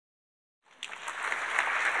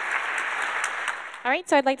All right,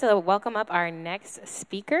 so I'd like to welcome up our next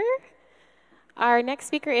speaker. Our next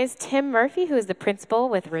speaker is Tim Murphy, who is the principal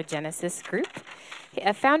with Regenesis Group.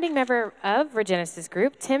 A founding member of Regenesis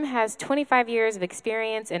Group, Tim has 25 years of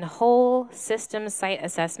experience in whole system site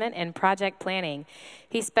assessment and project planning.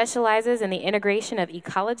 He specializes in the integration of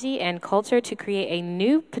ecology and culture to create a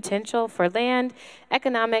new potential for land,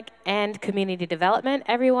 economic, and community development.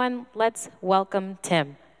 Everyone, let's welcome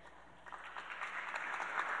Tim.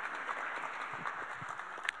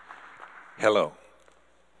 Hello.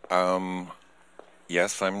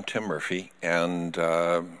 Yes, I'm Tim Murphy, and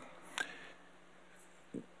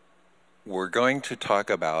we're going to talk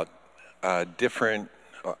about a different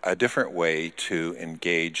way to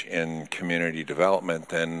engage in community development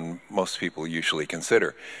than most people usually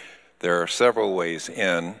consider. There are several ways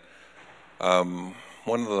in. One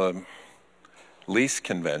of the least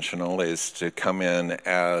conventional is to come in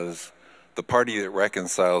as the party that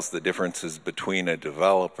reconciles the differences between a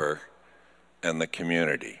developer and the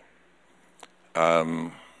community.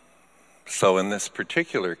 So in this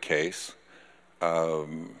particular case,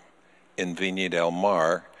 in Viña del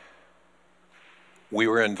Mar, we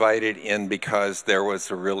were invited in because there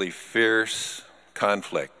was a really fierce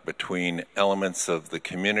conflict between elements of the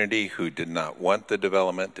community who did not want the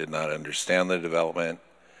development, did not understand the development,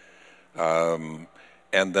 and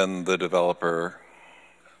then the developer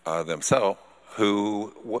themselves,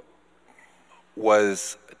 who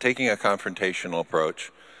was taking a confrontational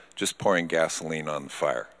approach, just pouring gasoline on the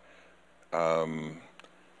fire.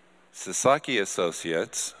 Sasaki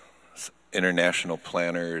Associates, international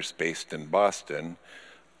planners based in Boston,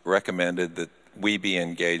 recommended that we be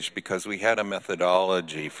engaged because we had a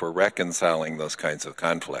methodology for reconciling those kinds of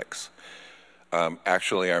conflicts.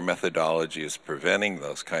 Actually, our methodology is preventing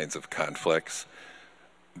those kinds of conflicts,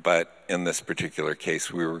 but in this particular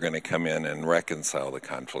case, we were going to come in and reconcile the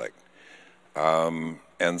conflict.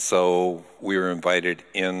 And so we were invited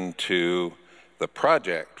into the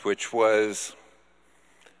project, which was,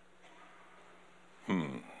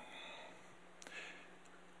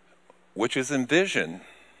 envisioned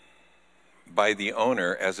by the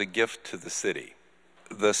owner as a gift to the city.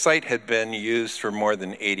 The site had been used for more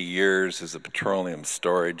than 80 years as a petroleum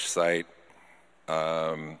storage site,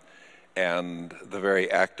 and the very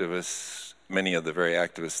activists, many of the very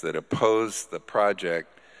activists that opposed the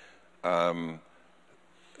project,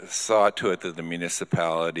 saw to it that the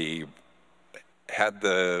municipality had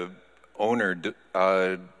the owner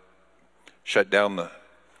shut down the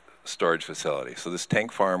storage facility. So this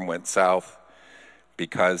tank farm went south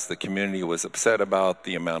because the community was upset about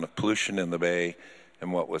the amount of pollution in the bay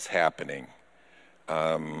and what was happening.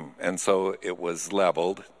 And so it was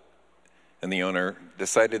leveled, and the owner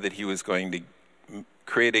decided that he was going to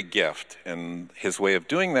create a gift. And his way of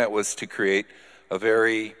doing that was to create a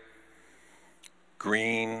very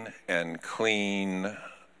green and clean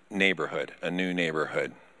neighborhood, a new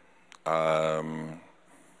neighborhood.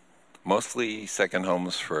 Mostly second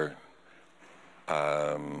homes for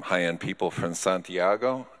high-end people from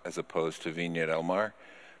Santiago as opposed to Viña del Mar.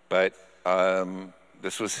 But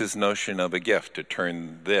this was his notion of a gift, to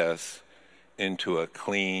turn this into a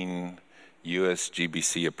clean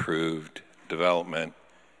USGBC approved development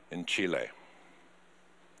in Chile.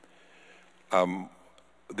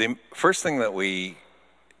 The first thing that we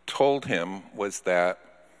told him was that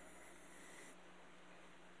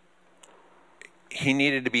he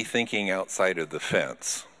needed to be thinking outside of the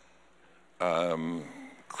fence.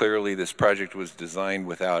 Clearly, this project was designed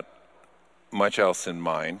without much else in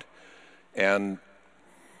mind, and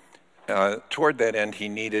toward that end, he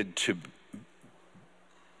needed to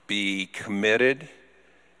be committed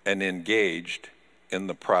and engaged in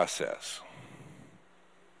the process.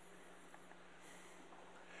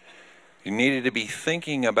 You needed to be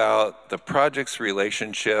thinking about the project's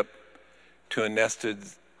relationship to a nested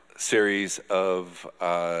series of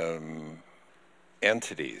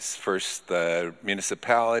entities. First the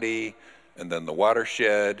municipality, and then the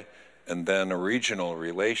watershed, and then a regional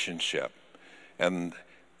relationship. And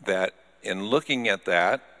that in looking at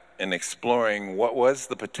that and exploring what was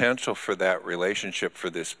the potential for that relationship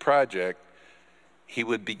for this project, he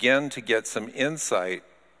would begin to get some insight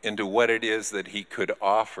into what it is that he could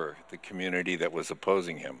offer the community that was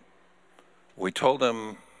opposing him. We told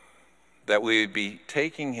him that we would be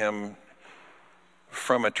taking him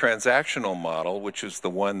from a transactional model, which is the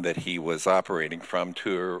one that he was operating from,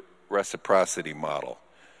 to a reciprocity model.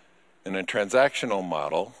 In a transactional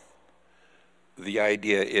model, the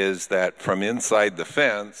idea is that from inside the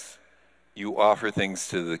fence, you offer things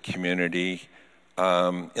to the community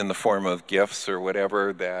in the form of gifts or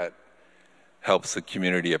whatever that helps the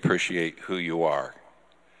community appreciate who you are.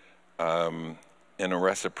 In in a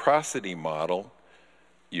reciprocity model,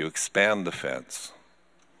 you expand the fence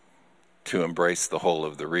to embrace the whole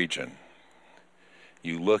of the region.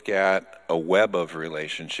 You look at a web of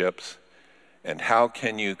relationships and how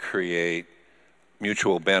can you create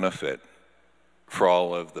mutual benefit for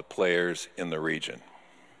all of the players in the region.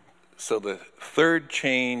 So the third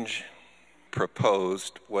change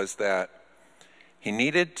proposed was that he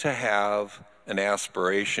needed to have an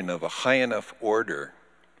aspiration of a high enough order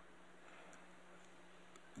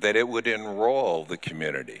that it would enroll the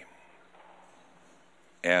community.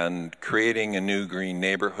 And creating a new green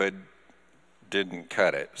neighborhood didn't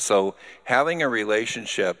cut it. So having a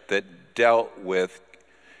relationship that dealt with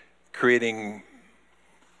creating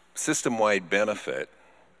system-wide benefit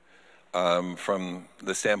from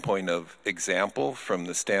the standpoint of example, from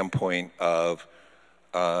the standpoint of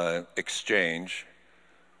exchange,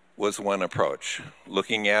 was one approach.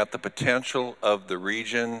 Looking at the potential of the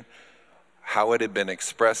region, how it had been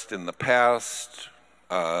expressed in the past,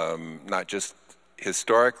 not just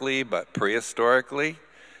historically, but prehistorically.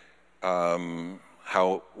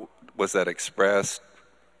 How was that expressed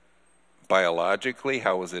biologically?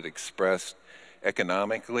 How was it expressed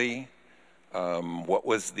economically? What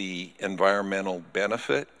was the environmental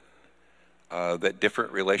benefit that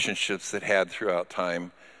different relationships had had throughout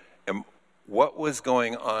time? And what was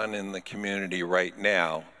going on in the community right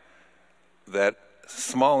now that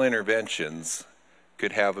small interventions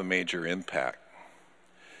could have a major impact?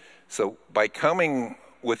 So by coming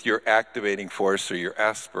with your activating force or your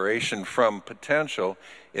aspiration from potential,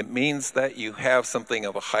 it means that you have something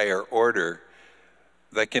of a higher order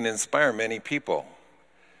that can inspire many people.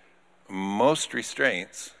 Most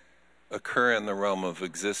restraints occur in the realm of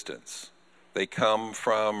existence. They come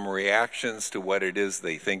from reactions to what it is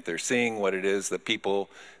they think they're seeing, what it is that people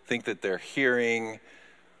think that they're hearing,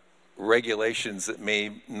 regulations that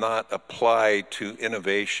may not apply to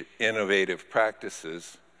innovative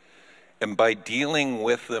practices. And by dealing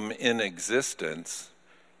with them in existence,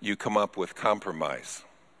 you come up with compromise.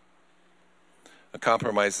 A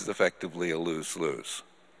compromise is effectively a lose-lose.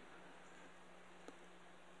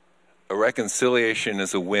 A reconciliation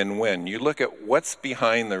is a win-win. You look at what's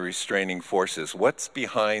behind the restraining forces, what's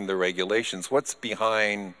behind the regulations, what's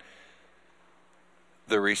behind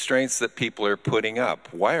the restraints that people are putting up.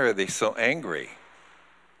 Why are they so angry?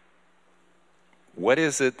 What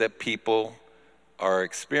is it that people are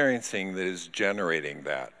experiencing that is generating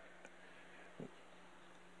that?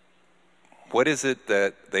 What is it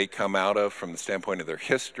that they come out of from the standpoint of their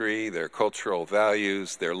history, their cultural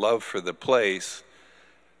values, their love for the place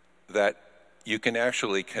that you can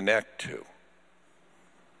actually connect to?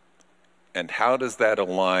 And how does that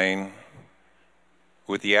align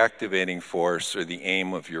with the activating force or the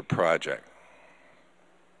aim of your project?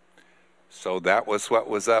 So that was what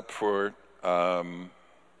was up for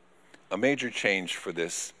a major change for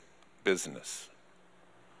this business.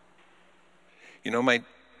 You know,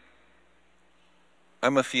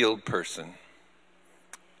 I'm a field person.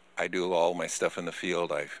 I do all my stuff in the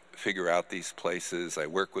field. I figure out these places. I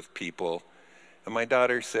work with people. And my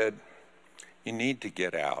daughter said, you need to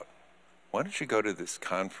get out. Why don't you go to this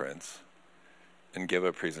conference and give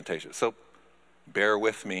a presentation? So bear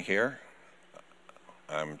with me here.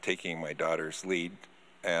 I'm taking my daughter's lead,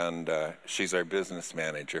 and she's our business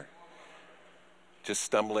manager. Just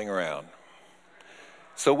stumbling around.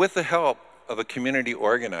 So with the help of a community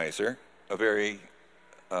organizer, a very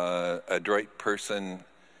adroit person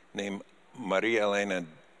named Maria Elena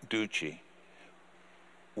Ducci,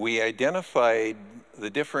 we identified the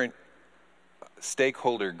different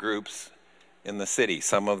stakeholder groups in the city.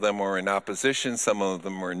 Some of them were in opposition, some of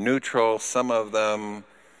them were neutral, some of them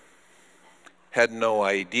had no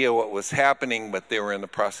idea what was happening, but they were in the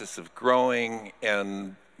process of growing.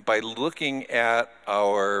 And by looking at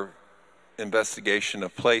our investigation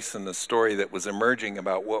of place and the story that was emerging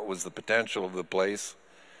about what was the potential of the place,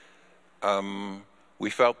 we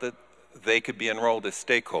felt that they could be enrolled as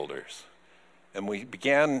stakeholders. And we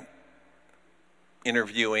began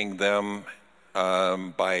interviewing them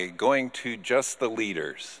by going to just the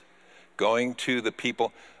leaders, going to the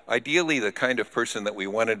people. Ideally, the kind of person that we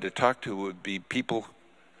wanted to talk to would be people,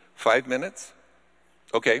 5 minutes?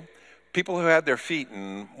 Okay. People who had their feet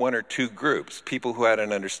in one or two groups, people who had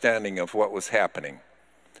an understanding of what was happening.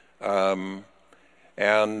 And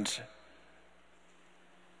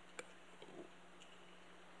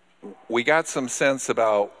we got some sense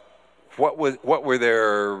about what were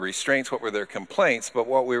their restraints, what were their complaints, but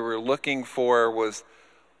what we were looking for was,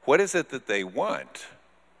 what is it that they want?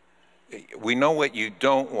 We know what you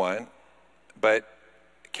don't want, but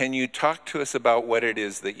Can you talk to us about what it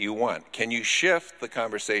is that you want? Can you shift the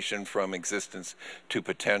conversation from existence to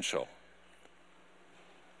potential?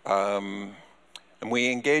 And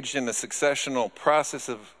we engaged in a successional process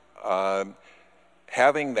of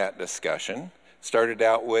having that discussion. Started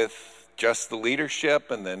out with just the leadership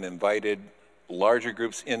and then invited larger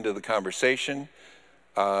groups into the conversation,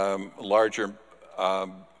 larger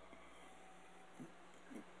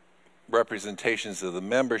representations of the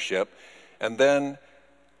membership, and then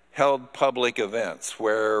held public events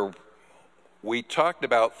where we talked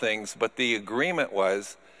about things, but the agreement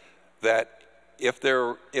was that if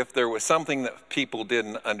there was something that people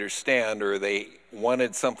didn't understand, or they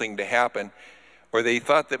wanted something to happen, or they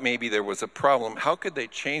thought that maybe there was a problem, how could they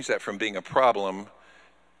change that from being a problem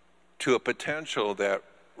to a potential that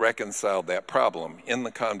reconciled that problem in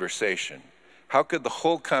the conversation? How could the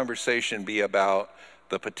whole conversation be about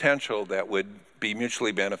the potential that would be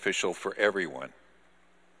mutually beneficial for everyone?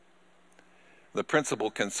 The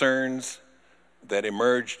principal concerns that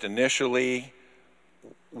emerged initially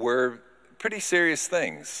were pretty serious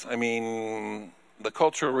things. I mean, the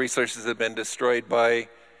cultural resources have been destroyed by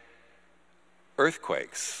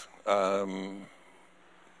earthquakes, a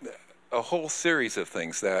whole series of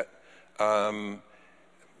things that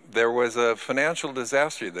there was a financial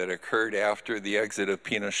disaster that occurred after the exit of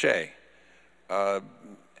Pinochet.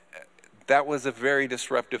 That was a very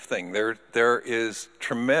disruptive thing. There is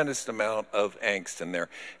tremendous amount of angst in there.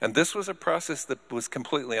 And this was a process that was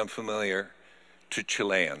completely unfamiliar to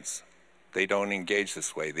Chileans. They don't engage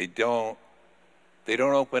this way. They don't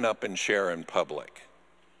open up and share in public.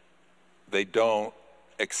 They don't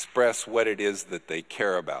express what it is that they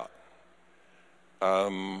care about.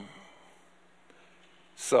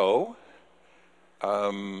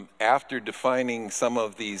 After defining some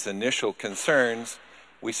of these initial concerns,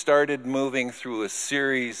 we started moving through a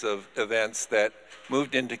series of events that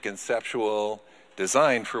moved into conceptual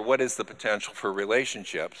design for what is the potential for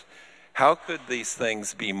relationships. How could these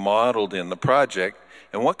things be modeled in the project,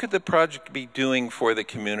 and what could the project be doing for the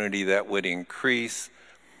community that would increase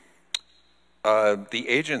the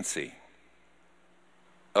agency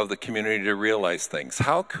of the community to realize things?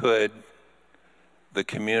 How could the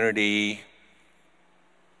community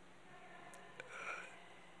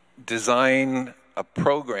design a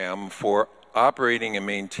program for operating and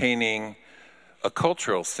maintaining a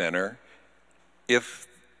cultural center if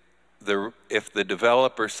the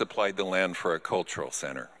developer supplied the land for a cultural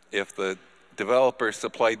center, if the developer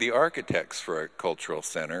supplied the architects for a cultural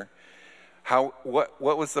center? What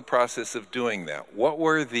was the process of doing that? What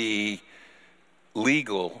were the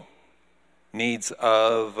legal needs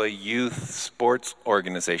of a youth sports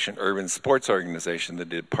organization, urban sports organization that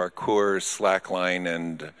did parkour, slackline,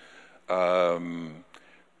 and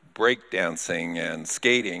breakdancing and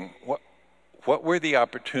skating? What were the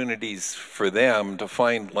opportunities for them to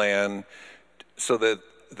find land so that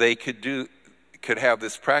they could have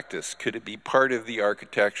this practice? Could it be part of the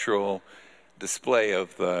architectural display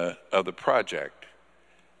of the project?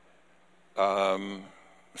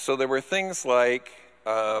 So there were things like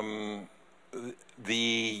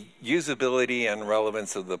the usability and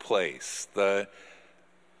relevance of the place,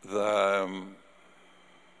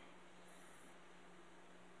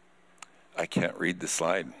 I can't read the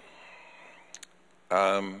slide.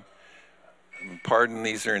 Pardon,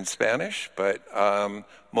 these are in Spanish, but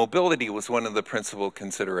mobility was one of the principal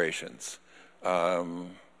considerations.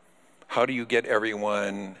 How do you get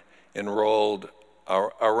everyone enrolled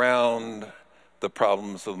around the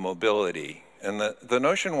problems of mobility? And the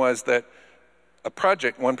notion was that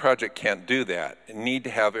one project can't do that. You need to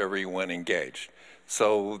have everyone engaged.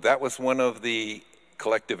 So that was one of the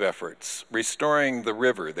collective efforts. Restoring the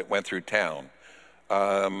river that went through town.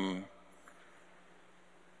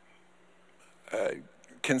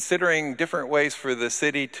 Considering different ways for the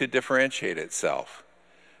city to differentiate itself,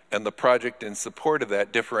 and the project in support of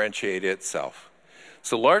that differentiate itself.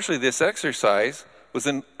 So largely this exercise was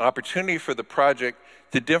an opportunity for the project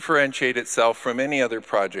to differentiate itself from any other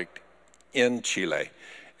project in Chile.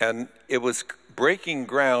 And it was breaking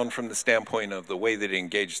ground from the standpoint of the way that it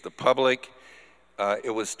engaged the public.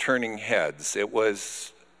 It was turning heads. It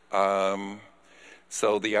was,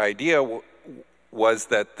 so the idea was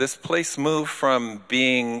that this place moved from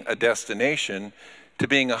being a destination to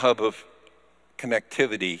being a hub of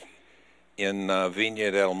connectivity in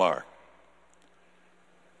Viña del Mar.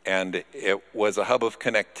 And it was a hub of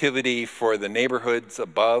connectivity for the neighborhoods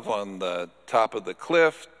above on the top of the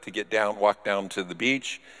cliff to get down, walk down to the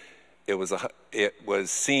beach. It was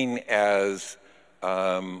seen as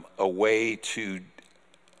a way to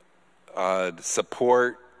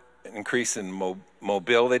support an increase in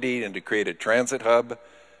mobility and to create a transit hub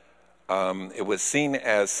It was seen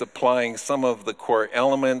as supplying some of the core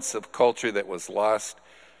elements of culture that was lost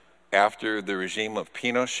after the regime of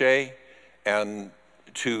Pinochet, and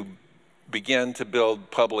to begin to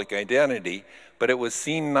build public identity. But it was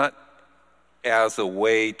seen not as a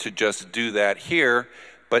way to just do that here,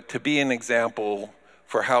 but to be an example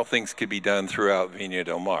for how things could be done throughout Viña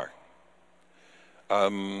del Mar.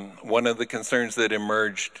 One of the concerns that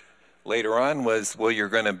emerged later on was, well, you're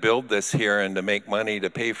going to build this here, and to make money to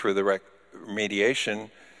pay for the remediation,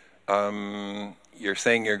 you're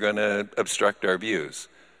saying you're going to obstruct our views.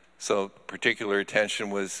 So particular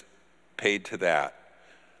attention was paid to that.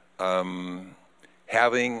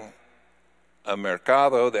 Having a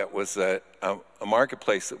mercado that was a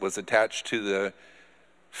marketplace that was attached to the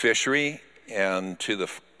fishery and to the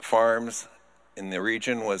farms in the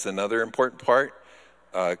region was another important part.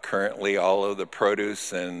 Currently, all of the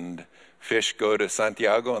produce and fish go to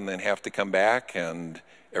Santiago and then have to come back, and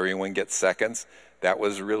everyone gets seconds. That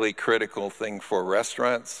was a really critical thing for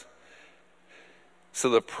restaurants. So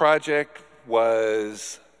the project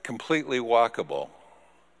was completely walkable.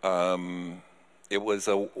 It was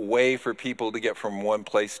a way for people to get from one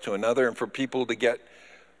place to another, and for people to get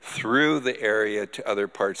through the area to other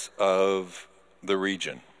parts of the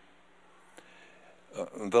region.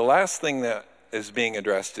 The last thing that is being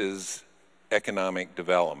addressed is economic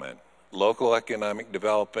development, local economic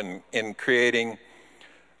development in creating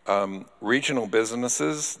regional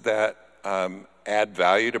businesses that add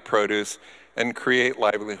value to produce and create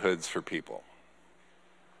livelihoods for people.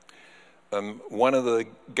 One of the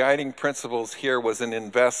guiding principles here was an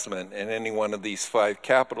investment in any one of these 5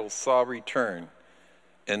 capitals saw return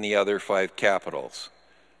in the other 5 capitals.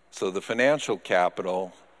 So the financial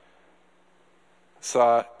capital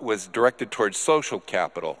was directed towards social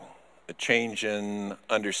capital, a change in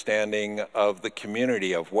understanding of the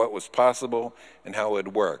community, of what was possible and how it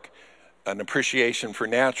would work. An appreciation for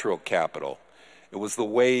natural capital. It was the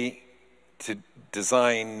way to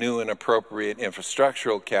design new and appropriate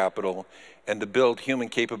infrastructural capital and to build human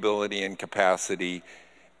capability and capacity,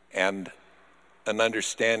 and an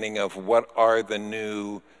understanding of what are the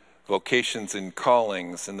new vocations and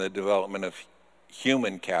callings in the development of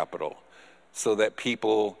human capital, so that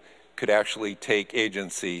people could actually take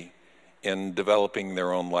agency in developing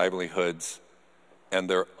their own livelihoods and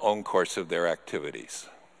their own course of their activities.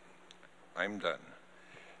 I'm done.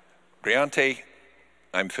 Briante,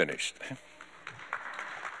 I'm finished.